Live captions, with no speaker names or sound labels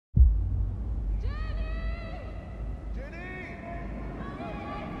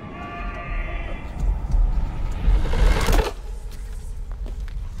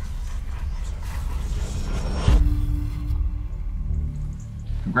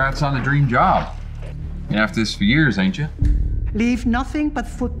Congrats on the dream job. Been after this for years, ain't you? Leave nothing but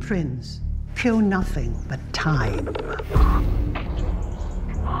footprints. Kill nothing but time.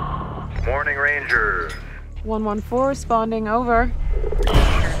 Morning, Rangers. 114 responding, over.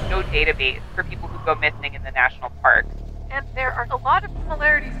 There's no database for people who go missing in the national parks. And there are a lot of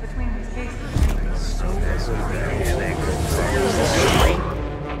similarities between these cases.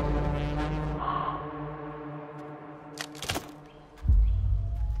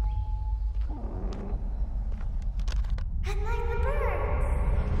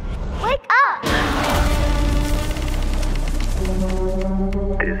 Wake up!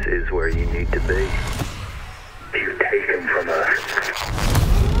 This is where you need to be. You're taken from us.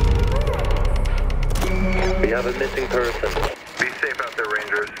 We have a missing person. Be safe out there,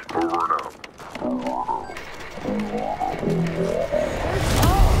 Rangers. Over and out.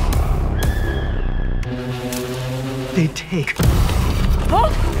 They take.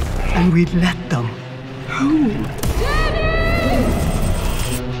 And we let them. Who?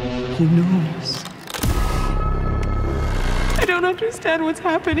 Who knows? I don't understand what's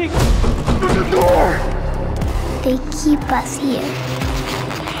happening. They keep us here.